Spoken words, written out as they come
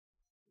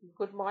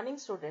Good morning,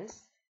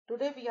 students.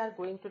 Today we are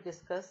going to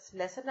discuss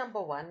lesson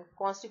number 1,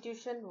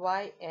 Constitution,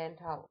 why and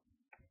how.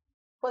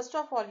 First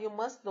of all, you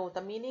must know the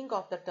meaning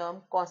of the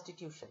term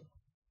Constitution.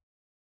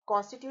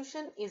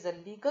 Constitution is a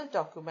legal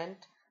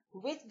document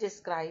which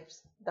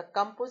describes the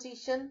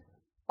composition,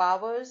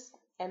 powers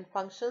and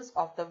functions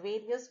of the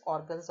various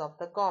organs of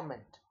the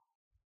government.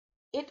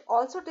 It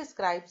also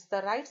describes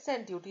the rights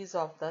and duties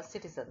of the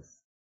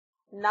citizens.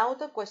 Now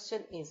the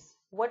question is,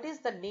 what is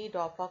the need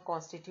of a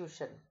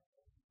constitution?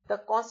 The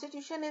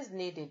constitution is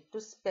needed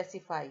to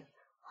specify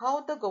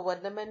how the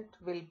government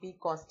will be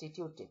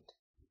constituted.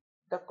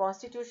 The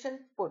constitution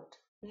put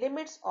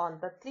limits on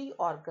the three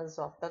organs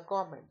of the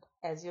government.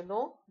 As you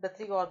know, the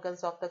three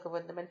organs of the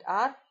government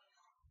are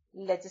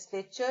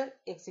legislature,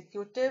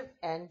 executive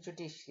and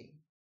judiciary,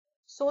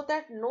 so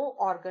that no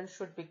organ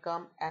should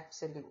become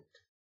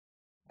absolute.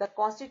 The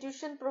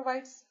constitution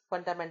provides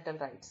fundamental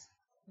rights,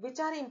 which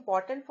are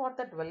important for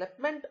the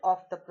development of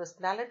the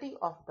personality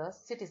of the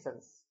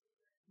citizens.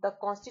 The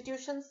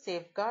Constitution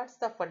safeguards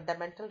the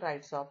fundamental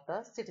rights of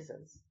the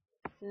citizens.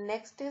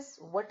 Next is,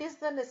 what is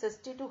the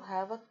necessity to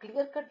have a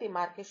clear-cut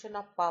demarcation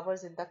of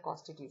powers in the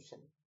Constitution?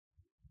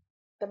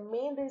 The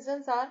main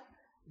reasons are,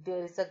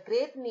 there is a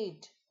great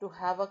need to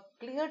have a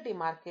clear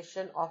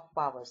demarcation of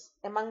powers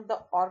among the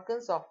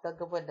organs of the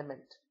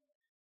government.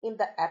 In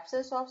the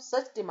absence of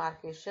such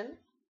demarcation,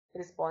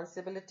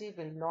 responsibility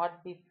will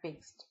not be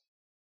fixed.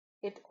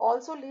 It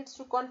also leads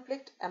to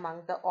conflict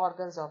among the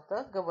organs of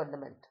the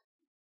government.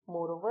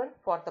 Moreover,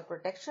 for the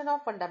protection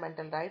of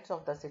fundamental rights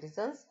of the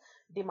citizens,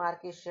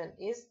 demarcation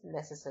is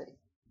necessary.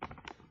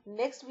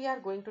 Next, we are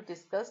going to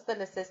discuss the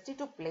necessity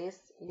to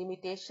place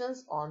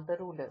limitations on the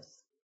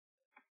rulers.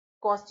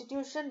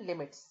 Constitution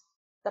limits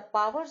the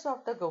powers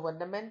of the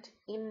government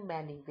in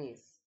many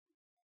ways.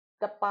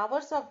 The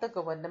powers of the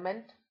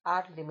government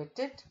are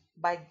limited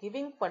by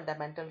giving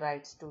fundamental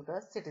rights to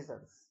the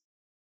citizens.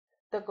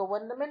 The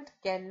government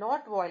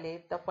cannot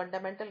violate the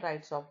fundamental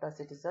rights of the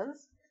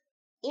citizens.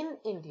 In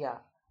India,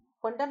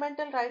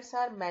 fundamental rights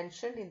are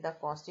mentioned in the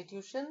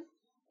Constitution,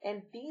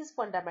 and these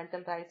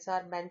fundamental rights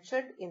are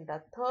mentioned in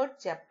the third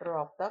chapter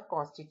of the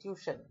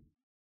Constitution.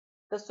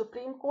 The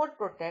Supreme Court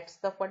protects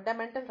the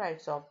fundamental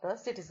rights of the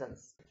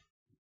citizens.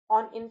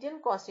 On Indian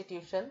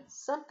Constitution,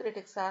 some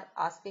critics are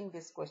asking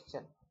this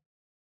question.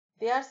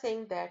 They are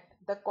saying that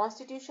the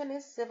Constitution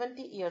is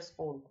 70 years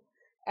old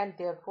and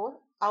therefore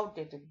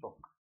outdated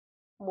book.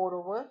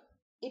 Moreover,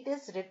 it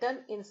is written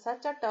in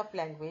such a tough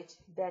language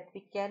that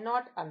we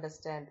cannot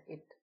understand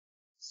it.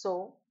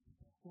 So,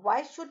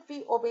 why should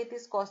we obey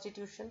this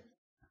constitution?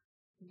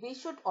 We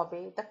should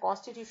obey the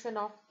Constitution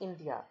of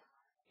India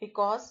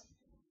because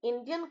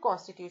Indian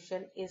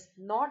Constitution is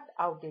not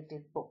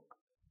outdated book.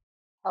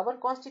 Our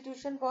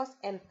Constitution was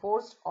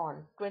enforced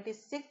on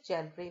 26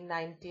 January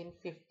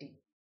 1950.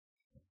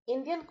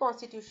 Indian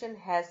Constitution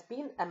has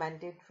been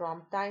amended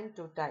from time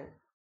to time.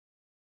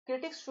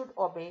 Critics should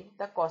obey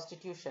the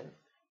Constitution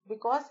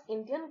because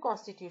Indian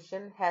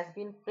Constitution has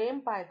been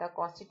framed by the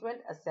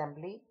Constituent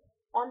Assembly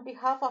on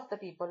behalf of the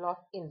people of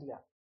India.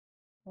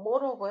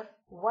 Moreover,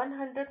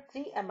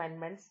 103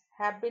 amendments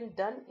have been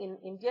done in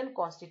Indian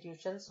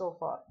Constitution so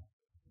far.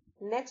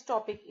 Next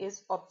topic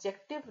is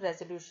Objective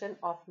Resolution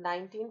of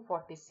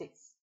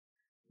 1946.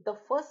 The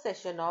first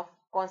session of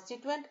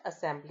Constituent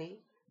Assembly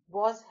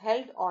was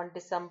held on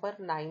December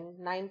 9,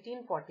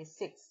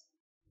 1946.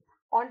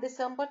 On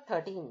December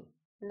 13,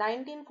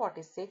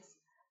 1946,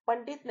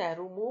 Pandit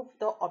Nehru moved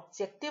the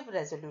Objective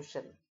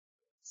Resolution.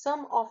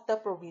 Some of the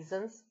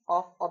provisions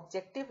of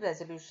Objective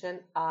Resolution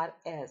are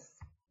as: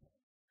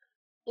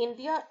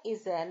 India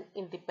is an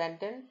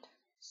independent,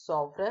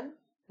 sovereign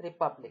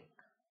republic.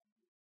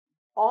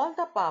 All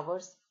the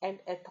powers and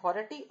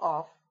authority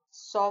of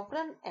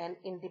sovereign and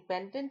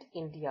independent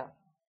India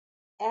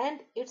and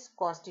its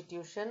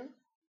constitution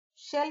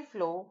shall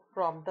flow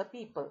from the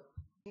people.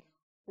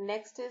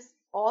 Next is,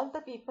 all the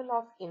people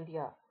of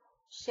India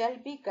shall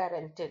be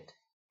guaranteed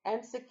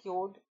and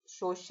secured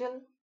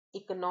social,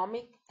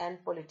 economic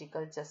and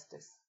political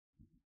justice,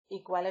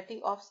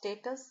 equality of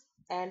status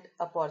and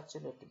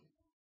opportunity,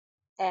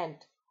 and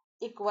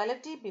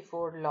equality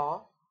before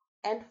law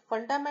and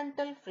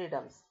fundamental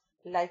freedoms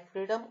like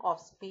freedom of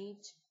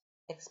speech,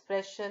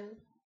 expression,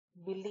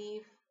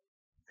 belief,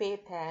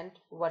 faith and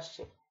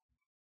worship.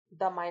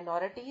 The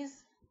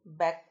minorities,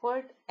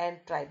 backward and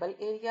tribal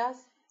areas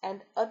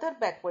and other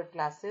backward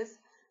classes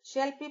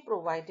shall be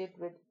provided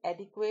with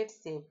adequate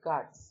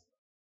safeguards.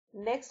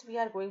 Next, we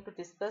are going to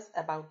discuss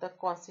about the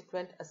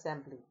Constituent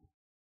Assembly.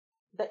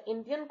 The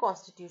Indian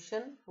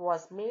Constitution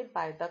was made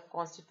by the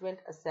Constituent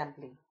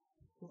Assembly,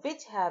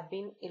 which have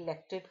been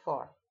elected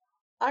for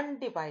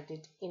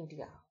undivided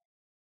India.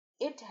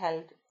 It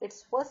held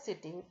its first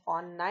sitting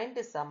on 9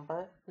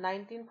 December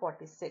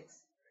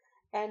 1946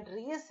 and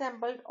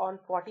reassembled on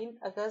 14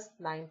 August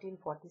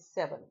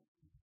 1947.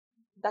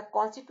 The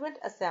Constituent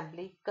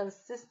Assembly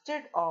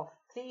consisted of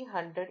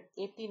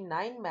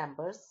 389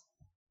 members,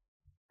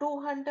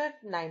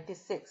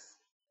 296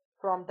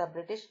 from the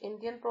British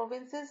Indian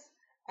provinces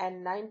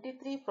and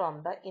 93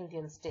 from the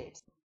Indian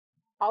states.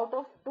 Out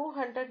of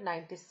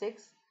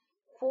 296,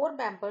 4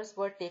 members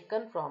were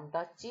taken from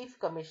the Chief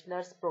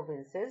Commissioner's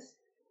provinces.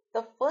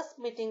 The first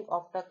meeting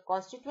of the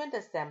Constituent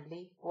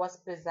Assembly was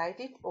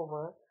presided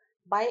over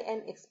by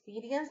an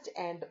experienced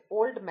and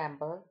old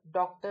member,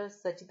 Dr.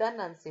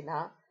 Sachidanand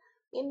Sinha,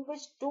 in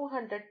which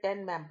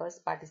 210 members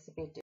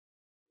participated.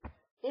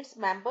 Its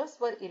members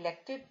were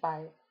elected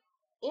by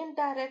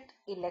indirect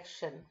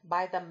election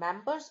by the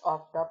members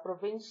of the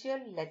provincial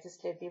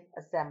legislative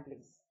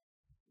assemblies.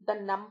 The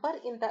number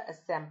in the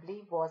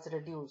assembly was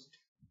reduced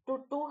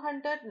to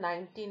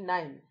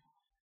 299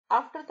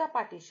 after the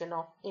partition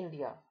of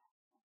India.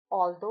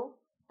 Although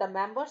the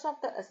members of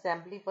the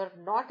assembly were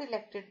not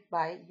elected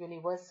by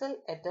universal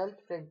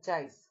adult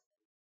franchise,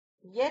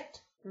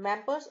 yet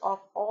members of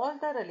all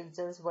the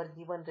religions were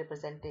given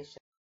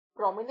representation.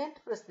 Prominent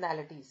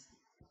personalities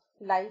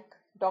like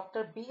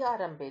Dr. B.R.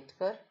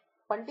 Ambedkar,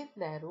 Pandit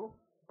Nehru,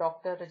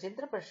 Dr.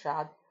 Rajendra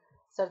Prasad,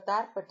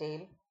 Sardar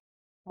Patel,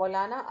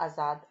 Maulana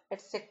Azad,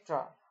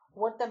 etc.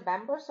 were the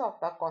members of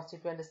the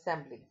Constituent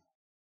Assembly.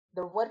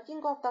 The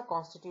working of the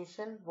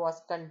Constitution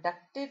was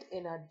conducted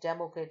in a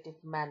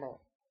democratic manner.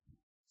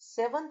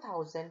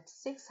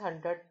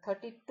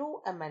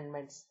 7,632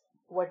 amendments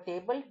were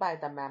tabled by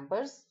the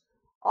members.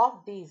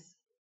 Of these,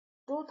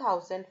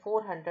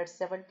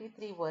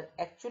 2,473 were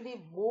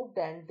actually moved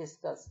and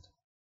discussed.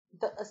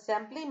 The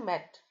Assembly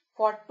met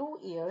for 2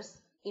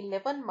 years,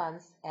 11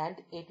 months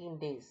and 18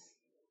 days.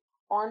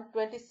 On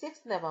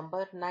 26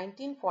 November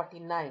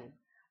 1949,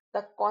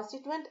 the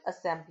Constituent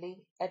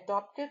Assembly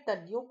adopted the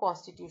new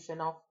Constitution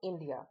of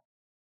India.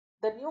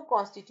 The new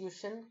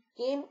Constitution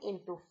came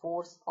into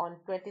force on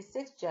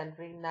 26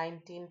 January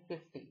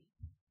 1950.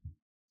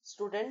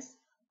 Students,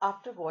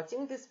 after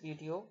watching this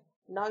video,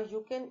 now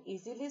you can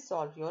easily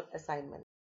solve your assignment.